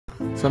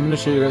So I'm going to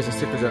show you guys the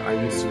stickers that I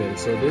used today.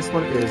 So this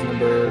one is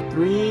number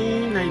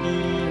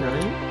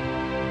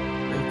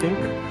 399, I think.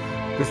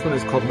 This one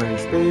is called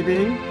Nice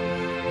Baby.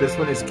 This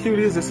one is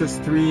Cuties. This is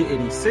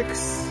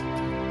 386.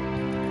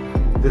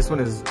 This one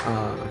is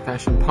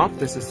Fashion Pop.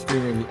 This is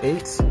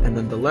 398. And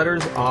then the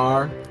letters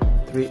are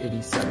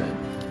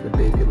 387, the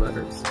baby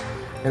letters.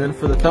 And then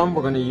for the thumb,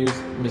 we're going to use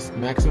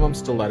Maximum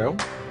Stiletto.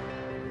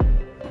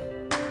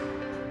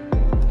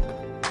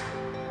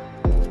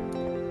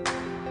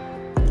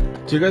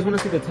 Do you guys want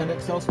to see the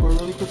 10XL square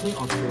really quickly?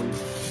 I'll show you.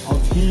 I'll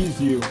tease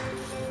you.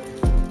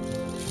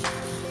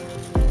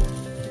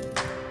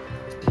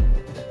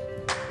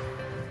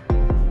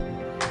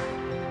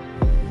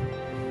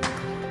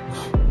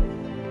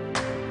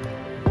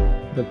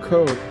 The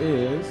code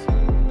is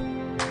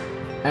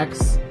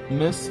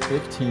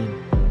XMAS15.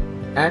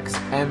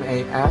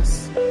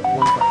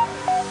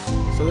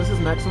 XMAS15. So this is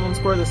maximum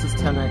square. This is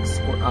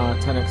 10x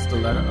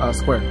stiletto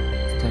square.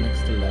 It's 10x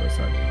stiletto.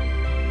 Sorry.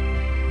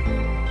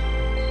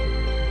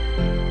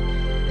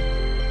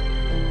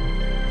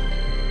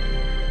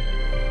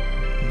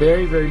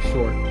 Very, very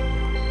short.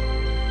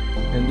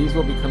 And these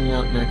will be coming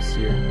out next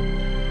year.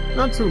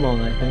 Not too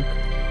long, I think.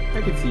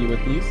 I can see you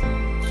with these.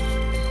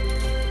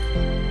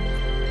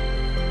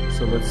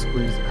 So let's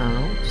squeeze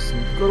out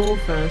some good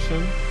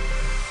old-fashioned.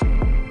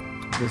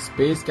 The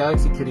Space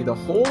Galaxy Kitty. The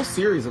whole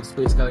series of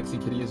Space Galaxy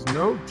Kitty is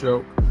no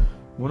joke.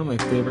 One of my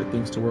favorite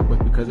things to work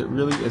with because it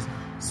really is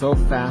so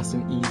fast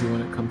and easy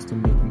when it comes to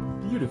making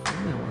beautiful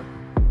nailwork.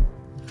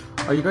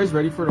 Are you guys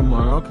ready for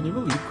tomorrow? Can you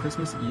believe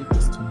Christmas Eve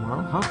is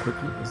tomorrow? How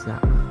quickly is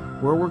that?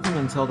 We're working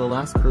until the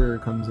last courier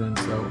comes in,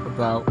 so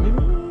about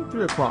maybe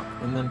 3 o'clock,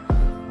 and then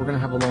we're gonna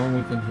have a long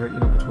weekend here at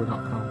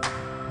enocouture.com.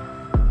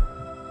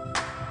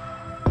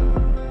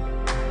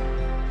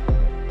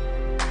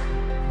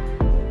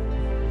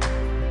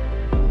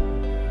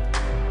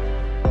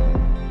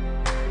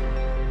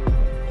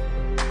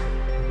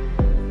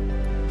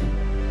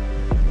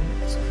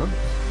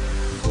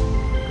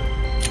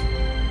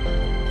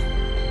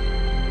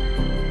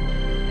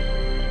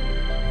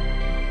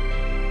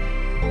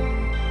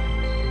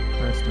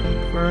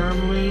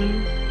 Firmly.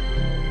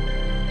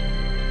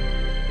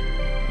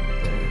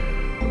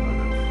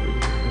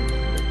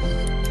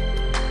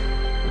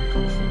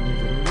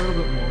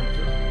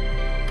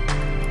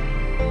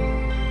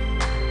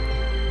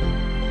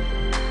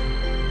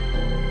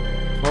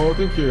 Oh,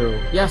 thank you.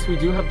 Yes, we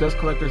do have dust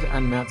collectors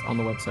and mats on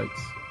the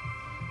websites.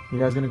 You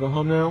guys gonna go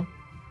home now?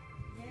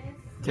 Yes.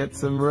 Get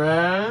some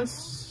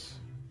rest.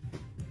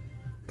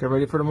 Get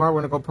ready for tomorrow.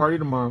 We're gonna go party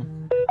tomorrow.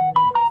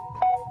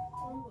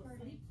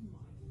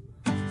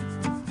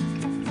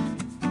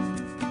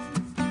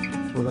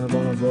 We're gonna go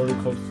on a roller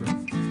coaster.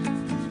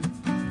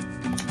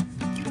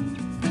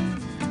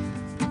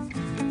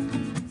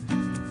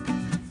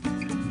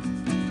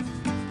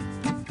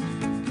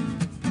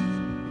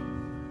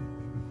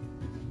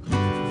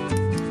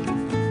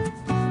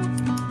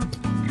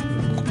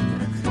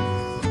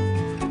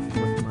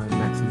 With my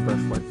Maxi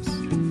brush wipes.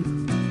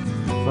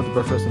 Not the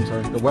brush wipes, I'm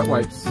sorry. The wet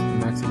wipes. The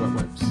Maxi wet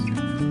wipes.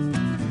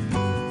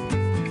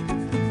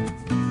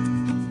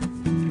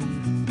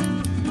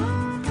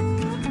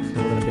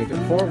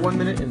 For 1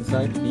 minute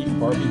inside the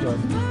Barbie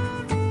garden.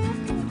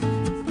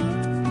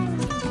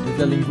 Is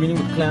the linguine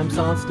with clam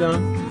sauce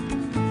done?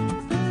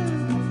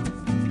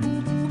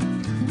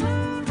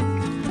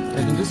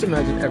 I can just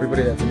imagine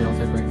everybody that's in the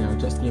outside right now,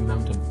 just the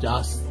amount of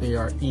dust they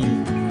are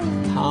eating.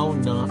 How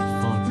not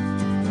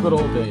fun. Good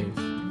old days.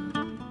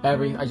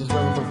 I just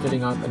remember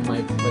getting up and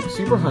like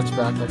super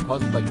hunchback,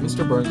 like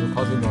Mr. Burns or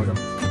Quasimodo,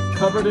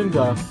 covered in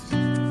dust,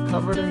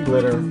 covered in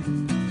glitter.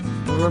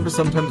 I remember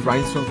sometimes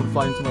rhinestones would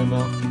fly into my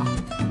mouth.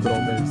 Good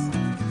old days.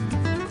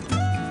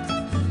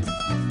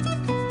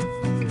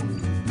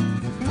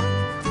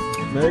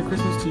 Merry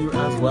Christmas to you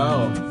as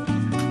well.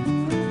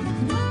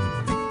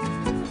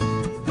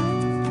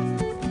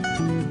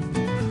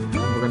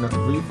 We're gonna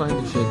refine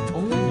the shape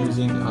only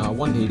using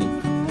 180.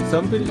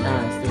 Somebody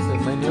asked, they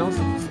said my nails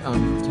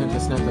tend to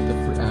snap at the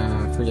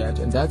free edge,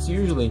 and that's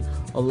usually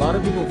a lot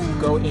of people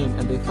go in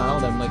and they file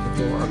them like if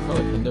they were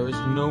acrylic, and there is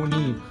no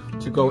need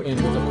to go in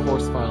with a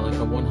coarse file like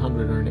a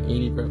 100 or an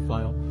 80 grit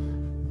file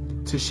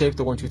to shape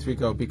the 1, 2, 3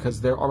 go,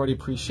 because they're already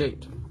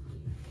pre-shaped.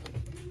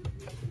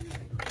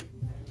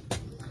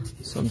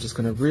 So I'm just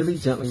gonna really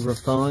gently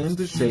refine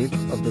the shape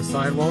of the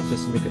sidewall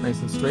just to make it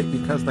nice and straight,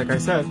 because like I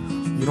said,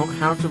 you don't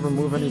have to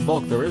remove any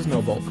bulk. There is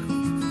no bulk.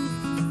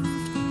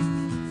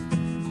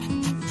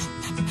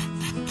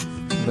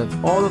 That's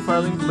all the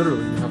filing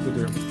literally you have to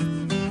do.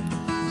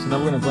 So now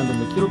we're gonna blend in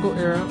the cuticle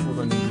area. We're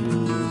gonna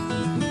use the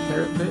pink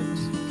carrot bits.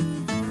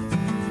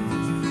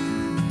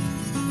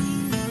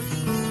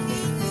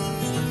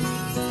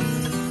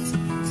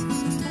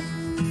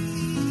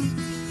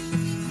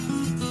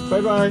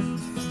 Bye-bye.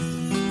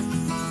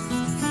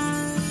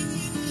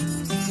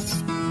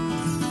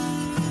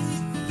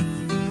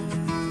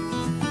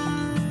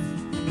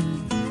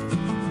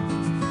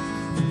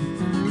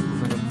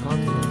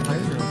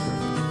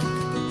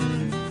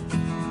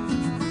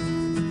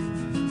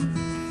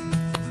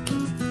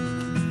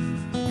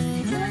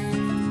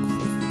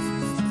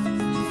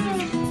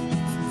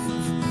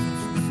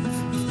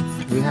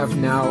 We have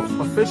now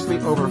officially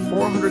over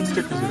 400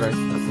 stickers, you guys.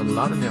 That's a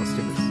lot of nail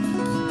stickers.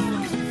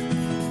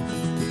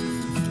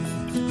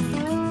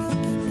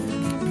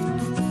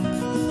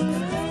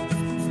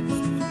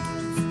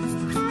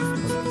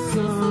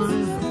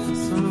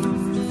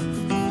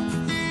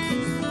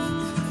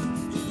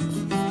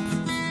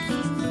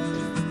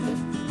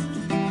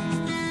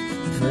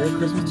 Merry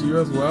Christmas to you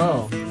as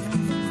well.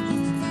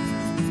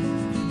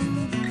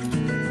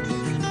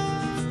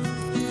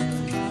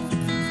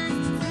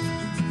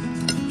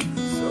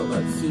 So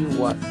let's see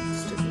what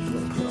stickers we're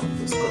gonna put on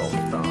this girl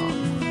dog.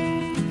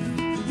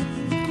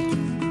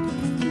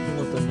 Keeping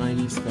with the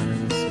 90s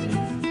fantasy.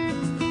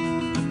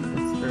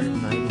 It's very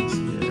 90s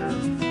here.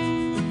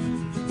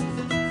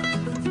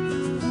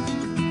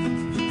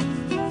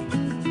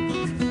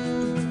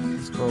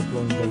 This girl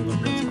blowing bubble,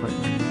 that's quite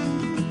nice.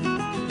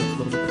 It's a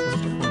little bit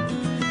close to home.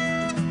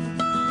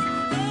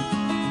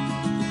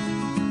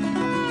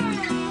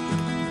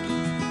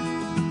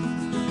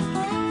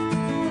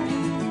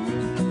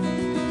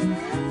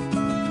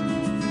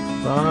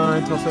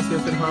 Bye, tell Ceci I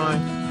said hi.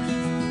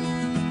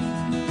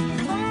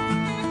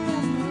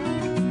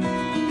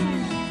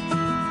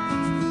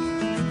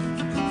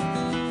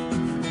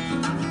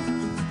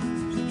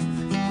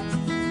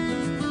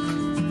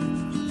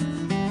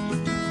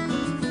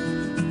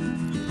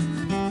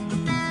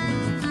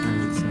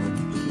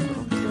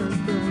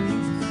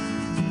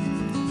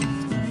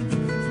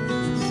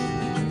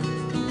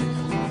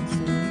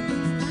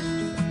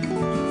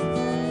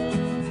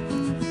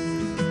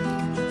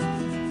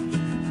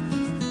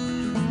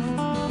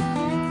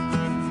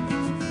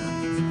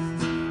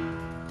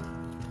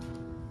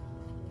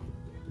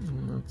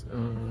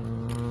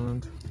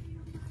 And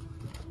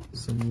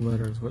some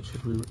letters. What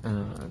should we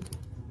add?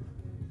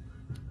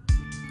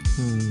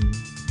 I'm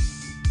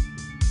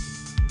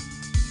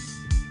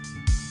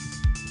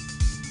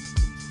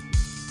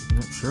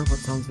not sure what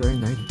sounds very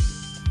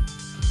 90s.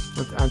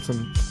 Let's add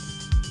some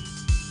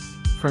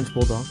French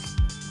bulldogs.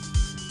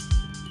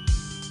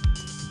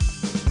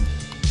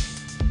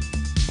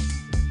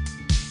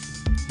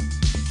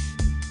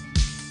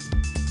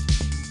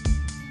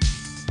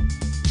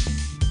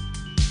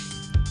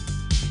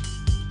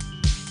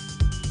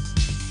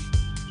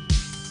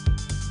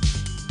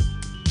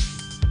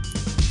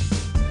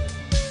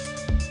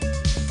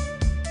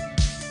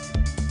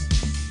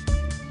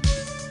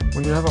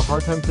 When you have a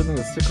hard time peeling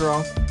the sticker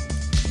off,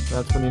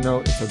 that's when you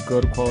know it's a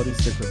good quality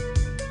sticker.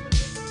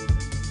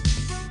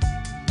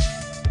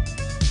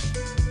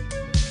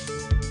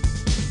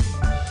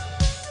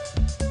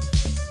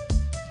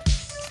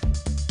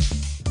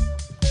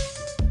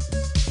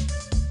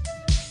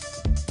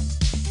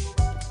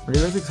 Are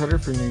you guys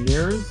excited for New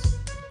Year's?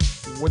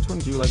 Which one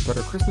do you like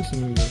better, Christmas or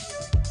New Year's?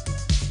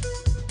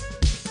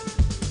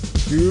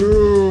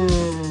 Dude!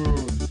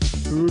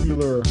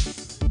 Tubular.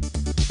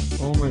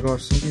 Oh my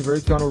gosh, something very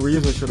Keanu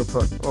Reeves I should have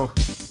put. Oh,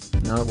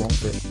 now it won't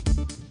fit.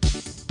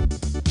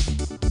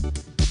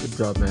 Good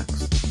job,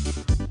 Max.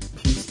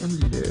 Peace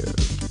and love.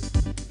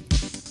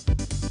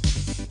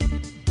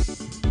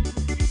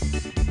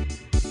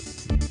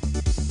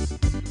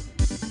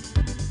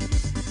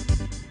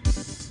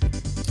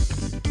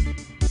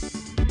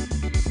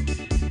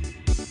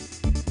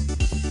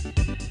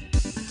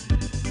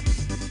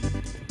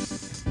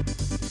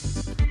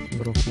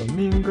 Little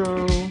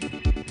flamingo.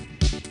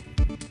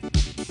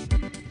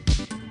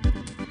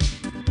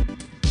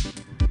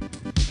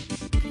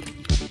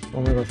 Oh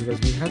my gosh, you guys,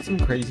 we had some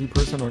crazy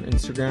person on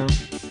Instagram,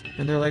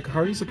 and they're like,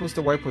 how are you supposed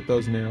to wipe with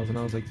those nails? And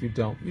I was like, you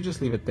don't. You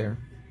just leave it there.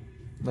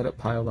 Let it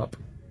pile up.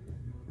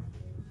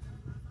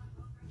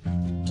 Take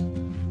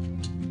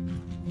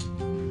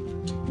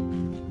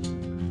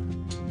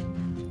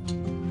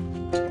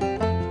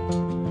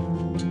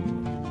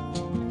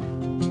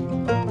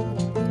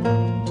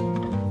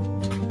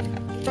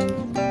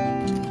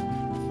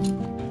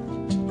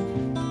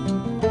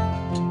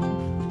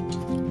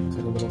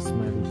a little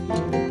smiley.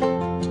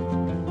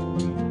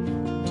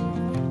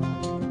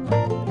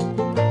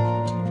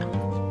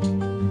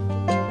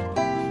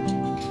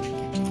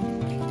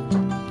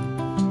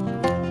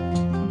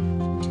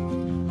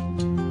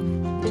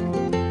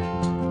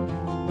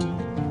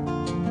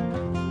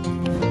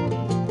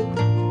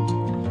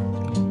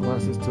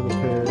 To the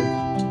pig.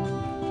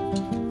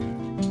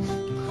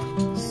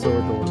 So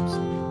adorbs.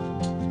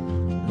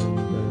 And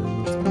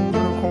then let's put the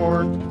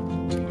unicorn.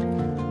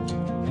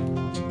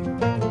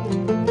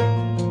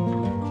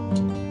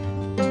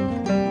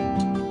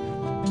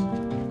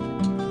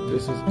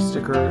 This is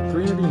sticker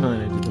 $3.99, I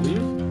do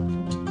believe.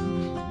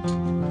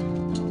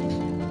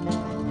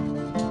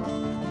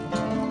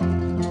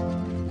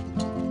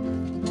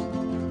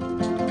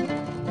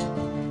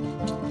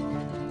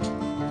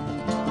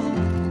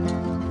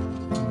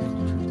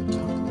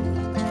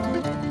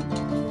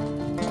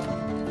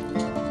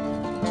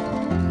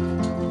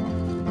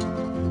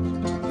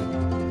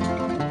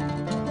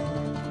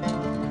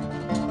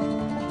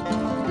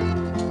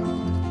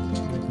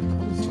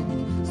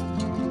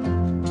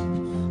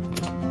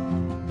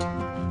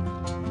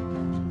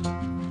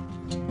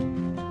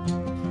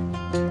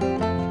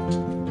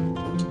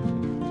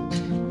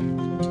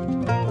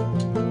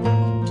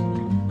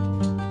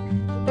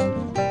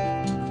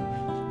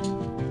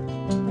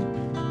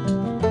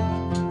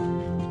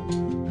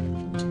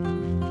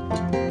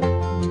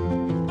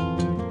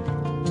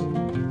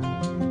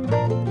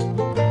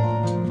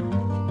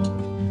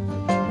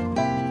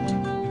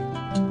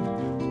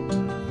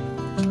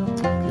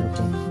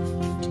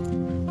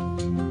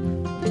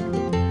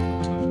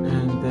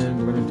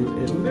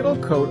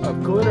 little coat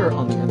of glitter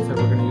on the inside.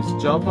 We're going to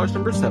use gel polish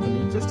number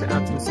 70 just to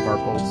add some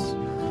sparkles,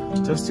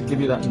 just to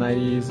give you that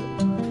 90s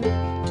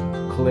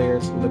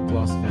Claire's lip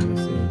gloss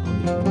fantasy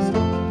on the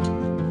inside.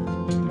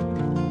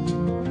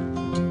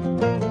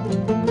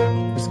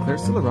 Is Claire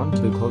still around?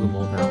 Did they close them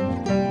all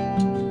down?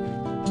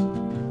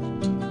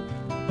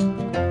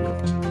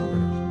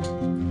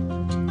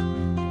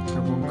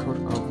 Have one coat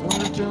of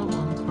water gel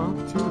on top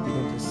too to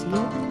begin to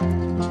seal.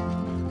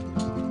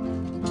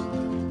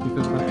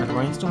 Because we're going to add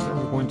rhinestones and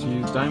we're going to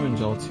use diamond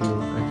gel to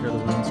adhere the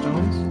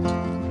rhinestones.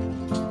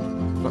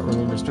 But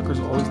remember, stickers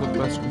will always look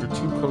best under 2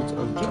 coats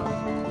of gel.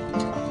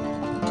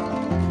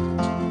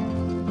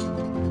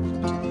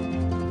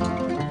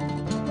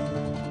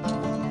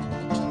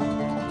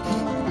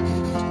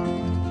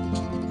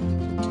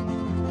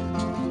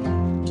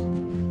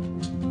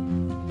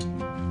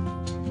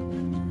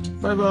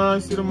 Bye bye,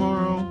 see you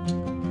tomorrow.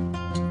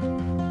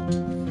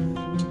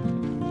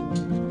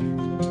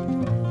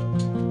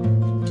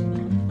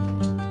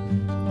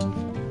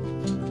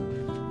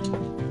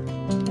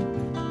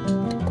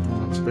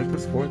 Let's bake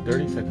this for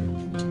 30 seconds.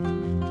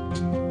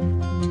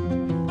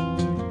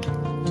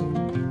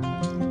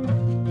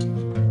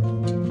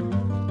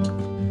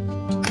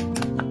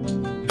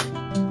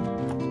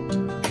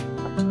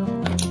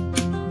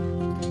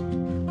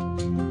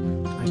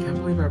 I can't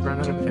believe I ran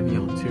out of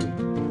Evian too.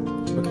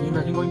 But can you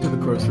imagine going to the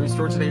grocery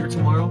store today or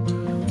tomorrow?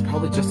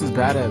 Probably just as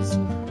bad as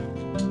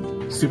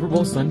Super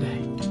Bowl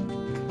Sunday.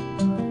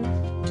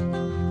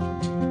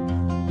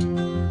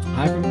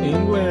 Hi from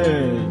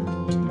England.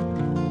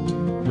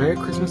 Merry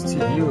Christmas to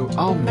you.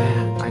 Oh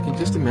man, I can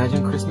just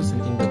imagine Christmas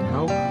in England.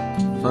 How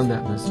fun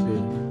that must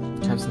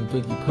be. Have some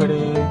figgy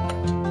pudding.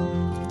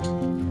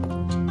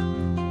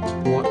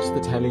 Watch the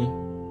telly.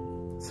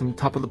 Some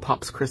Top of the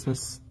Pops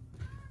Christmas.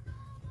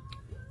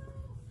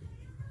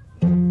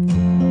 I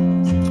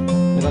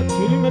got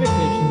 2 new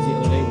medications the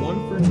other day, one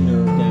for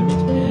nerve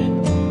damage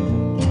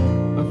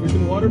and a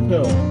freaking water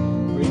pill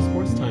for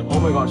esports time. Oh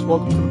my gosh,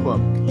 welcome to the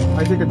club.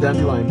 I take a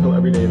dandelion pill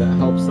every day that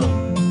helps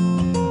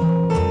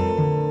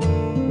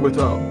with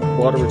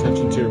water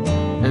retention too.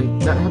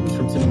 And that happens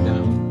from sitting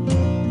down.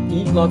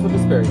 Eat lots of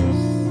asparagus.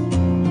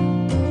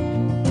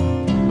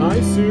 Hi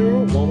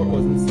Sue, Walmart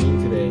wasn't seen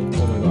today.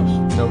 Oh my gosh,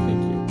 no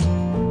thank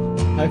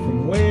you. Hi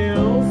from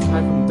Wales,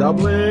 hi from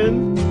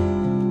Dublin.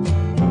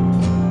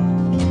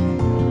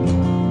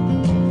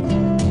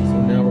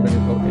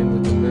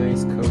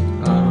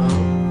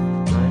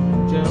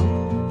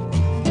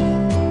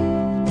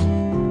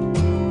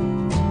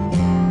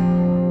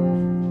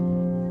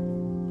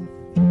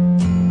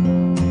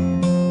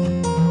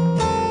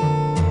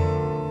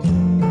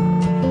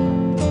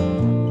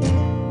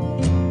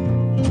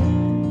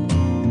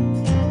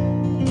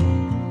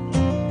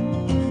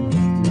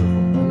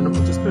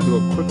 Do a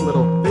quick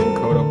little thin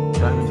coat of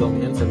diamond gel on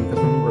the inside because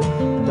remember,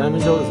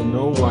 diamond gel is a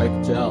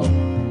no-wipe gel.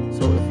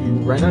 So if you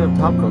ran out of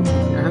top coat, you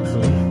can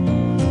actually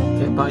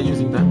get by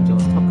using diamond gel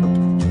as top coat.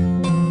 And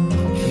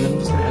then I'm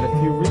just going to add a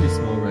few really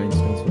small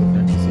rhinestones for the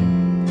fantasy.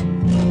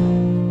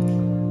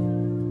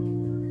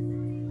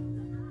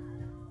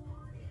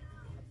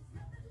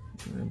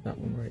 And that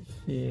one right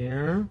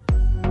here.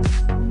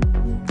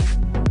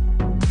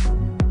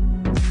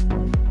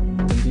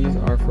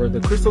 For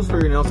the Crystals for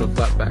Your Nails and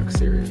Flatback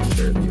series,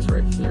 there are these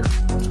right here.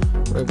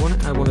 But I want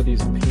to add one of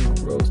these pink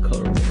rose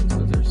color ones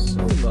because they're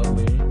so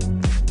lovely.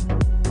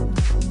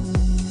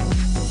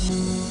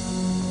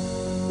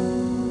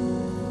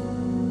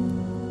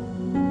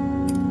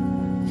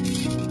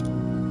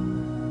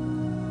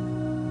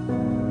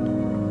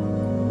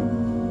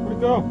 Where'd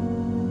it go?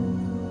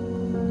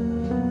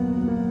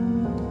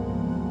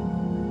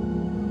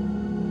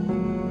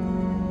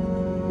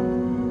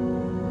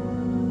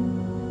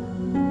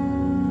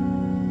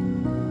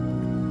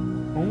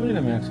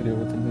 I'm actually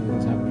able to know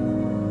what's happening.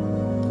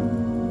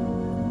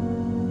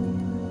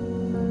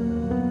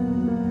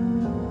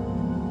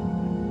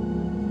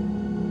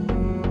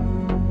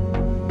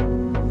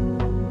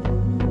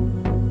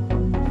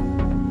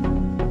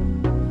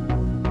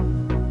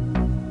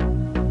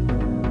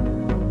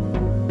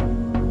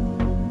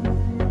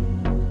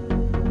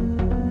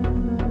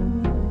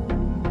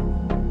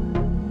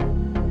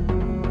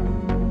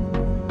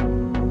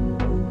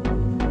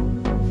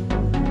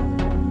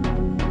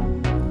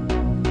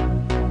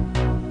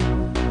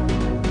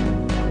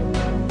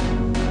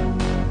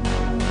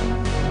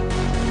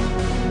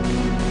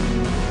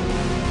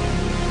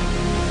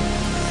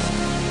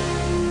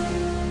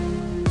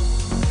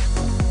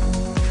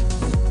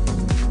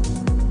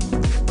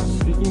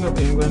 Of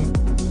England,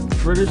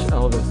 British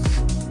Elvis,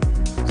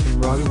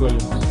 some Robbie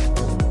Williams.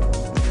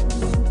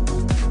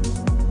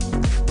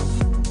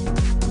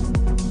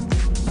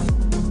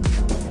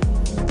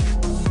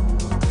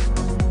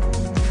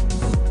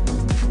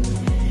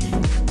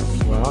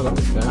 Wow, that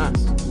was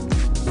fast.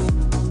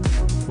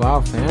 Wow,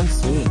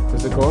 fancy.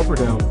 Does it go up or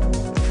down?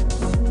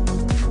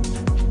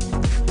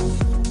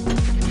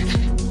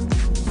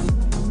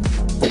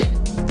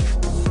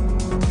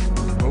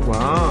 Oh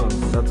wow,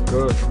 that's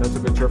good. That's a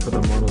good chair for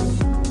the models.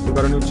 We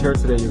got a new chair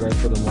today, you guys,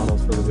 for the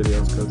models for the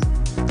videos, because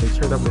The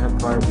chair that we had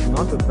prior was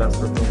not the best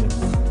for filming.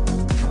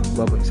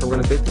 Lovely. So we're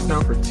gonna bake this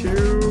now for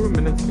 2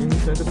 minutes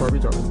inside the Barbie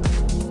jar.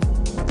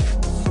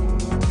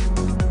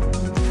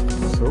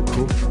 So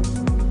cool.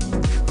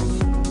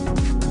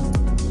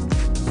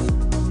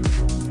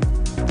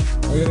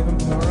 Are you gonna come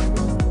tomorrow?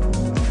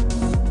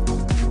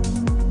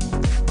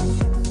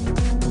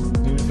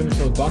 You need to finish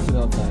those boxes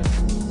outside.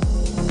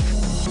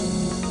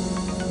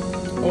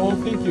 Oh,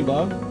 thank you,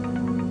 love.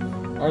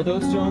 Are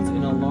those stones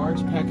in a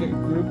large packet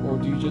group, or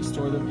do you just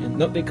store them in?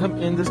 No, they come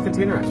in this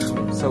container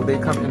actually. So they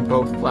come in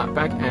both flat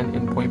back and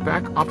in point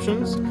back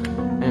options,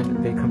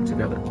 and they come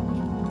together.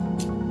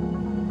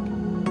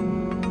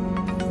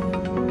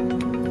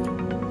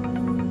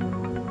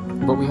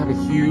 But we have a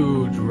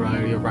huge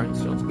variety of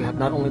rhinestones. We have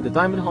not only the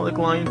diamond holic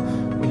line,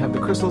 we have the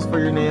crystals for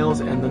your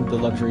nails, and then the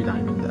luxury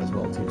diamond as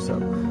well too. So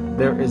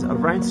there is a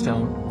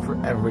rhinestone for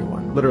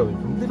everyone, literally,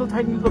 from little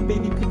tiny little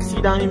baby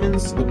pixie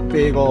diamonds to the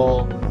big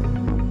ol'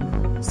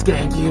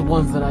 skanky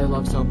ones that I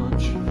love so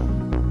much.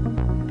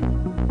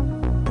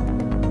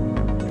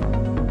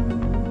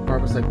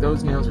 Barbara's like,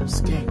 those nails are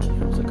skanky.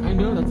 I was like, I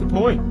know, that's the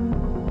point.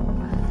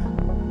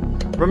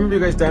 Remember, you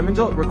guys, diamond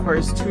gel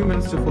requires 2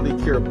 minutes to fully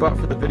cure, but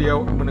for the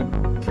video, I'm gonna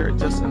cure it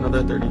just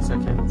another 30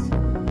 seconds.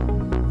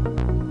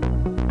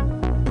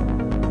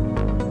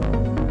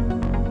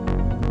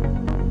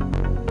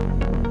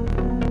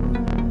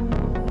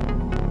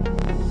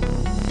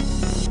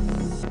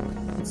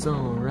 It's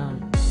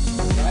alright.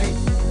 Right?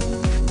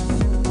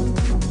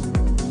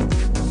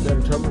 Got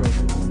in trouble right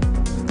there.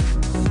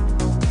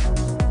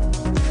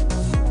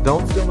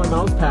 Don't steal my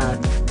mouse pad.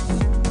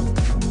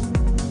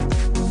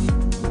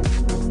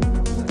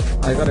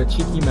 I got a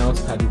cheeky mouse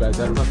pad, you guys.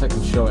 I don't know if I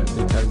can show it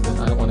because then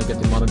I don't want to get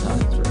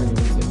demonetized or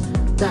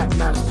anything. That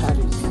mouse pad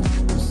is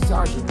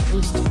massaging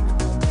tasty.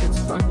 It's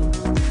funny.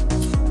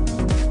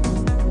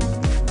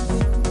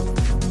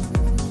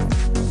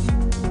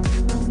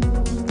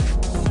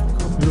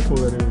 How beautiful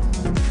that is.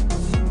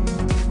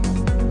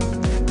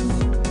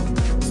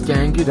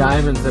 Skanky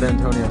diamonds, said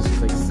Antonio.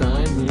 She's like,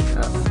 sign me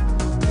up.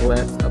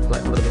 Let's apply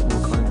a little bit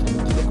more content.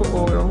 Cuticle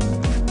oil.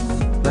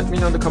 Let me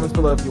know in the comments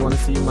below if you want to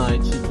see my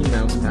cheeky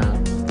mouse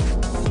pad.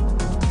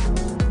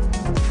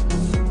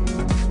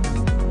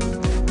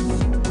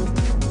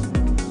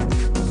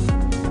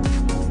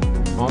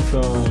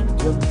 Awesome.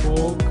 Do you have a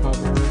full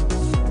cover?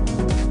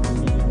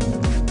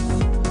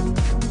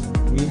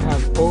 We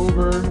have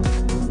over,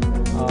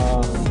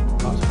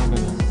 gosh, how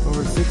many?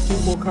 Over 16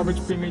 full coverage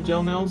pre-made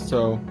gel nails.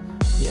 So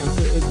the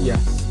answer is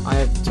yes. I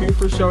have 2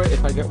 for show it.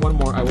 If I get 1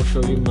 more, I will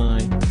show you my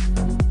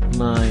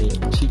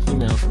cheeky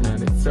mouse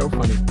pad. It's so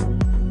funny.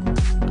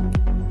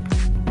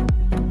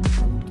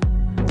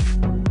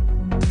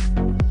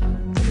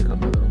 Let me got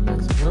my little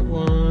mix of wet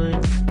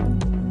wine.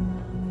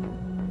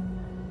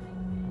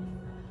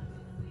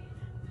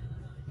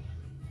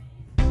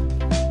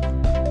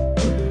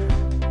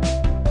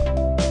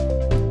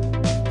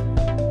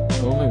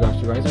 Oh my gosh,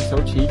 you guys are so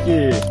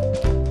cheeky.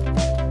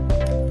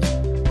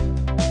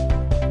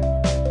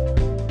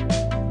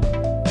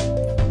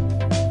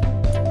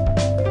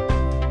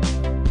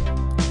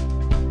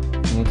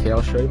 Okay,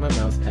 I'll show you my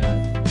mouse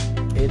pad.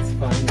 It's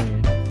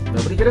funny.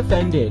 Nobody get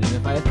offended, and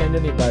if I offend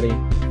anybody,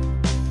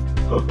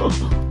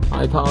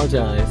 I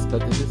apologize.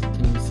 But this is,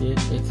 can you see it?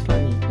 It's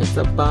funny. It's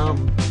a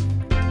bum.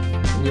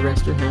 And you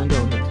rest your hand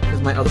on it,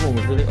 because my other one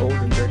was really old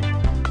and dirty.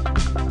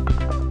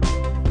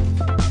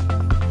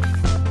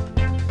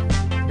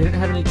 They didn't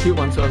have any cute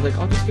ones, so I was like,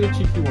 I'll just get a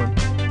cheeky one.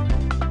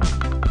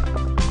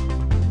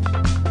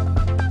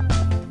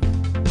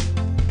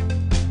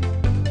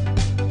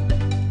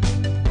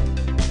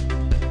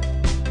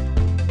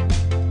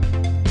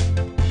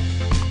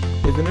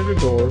 Isn't it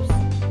adorable?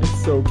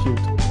 It's so cute.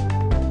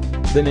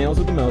 The nails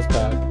with the mouse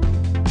pad.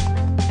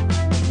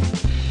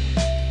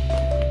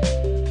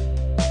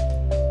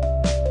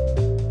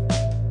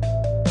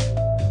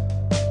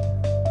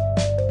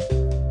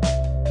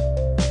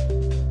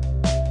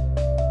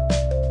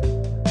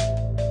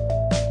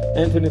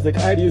 Anthony's like,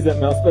 I'd use that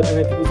mouse pad, and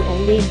it was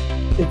only,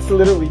 it's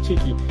literally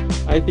cheeky.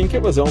 I think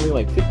it was only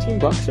like 15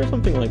 bucks or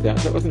something like that.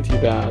 That wasn't too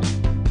bad.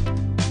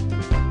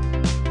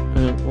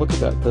 And look at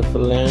that, the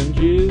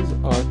phalanges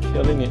are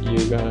killing it,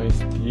 you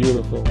guys.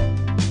 Beautiful.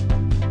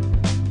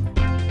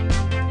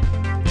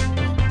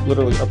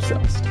 Literally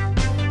obsessed.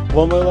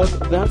 Well, my loves,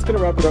 that's gonna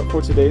wrap it up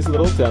for today's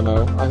little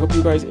demo. I hope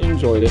you guys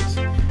enjoyed it.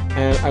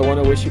 And I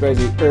want to wish you guys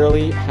an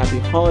early happy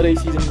holiday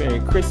season, Merry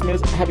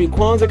Christmas. Happy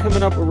Kwanzaa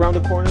coming up around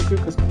the corner too,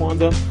 because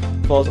Kwanzaa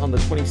falls on the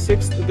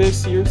 26th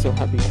this year. So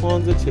happy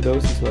Kwanzaa to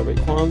those who celebrate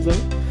Kwanzaa.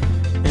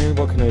 And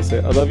what can I say?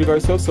 I love you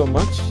guys so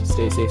much.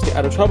 Stay safe, stay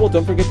out of trouble.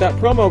 Don't forget that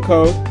promo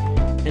code.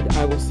 And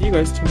I will see you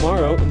guys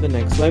tomorrow in the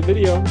next live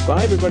video.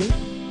 Bye, everybody.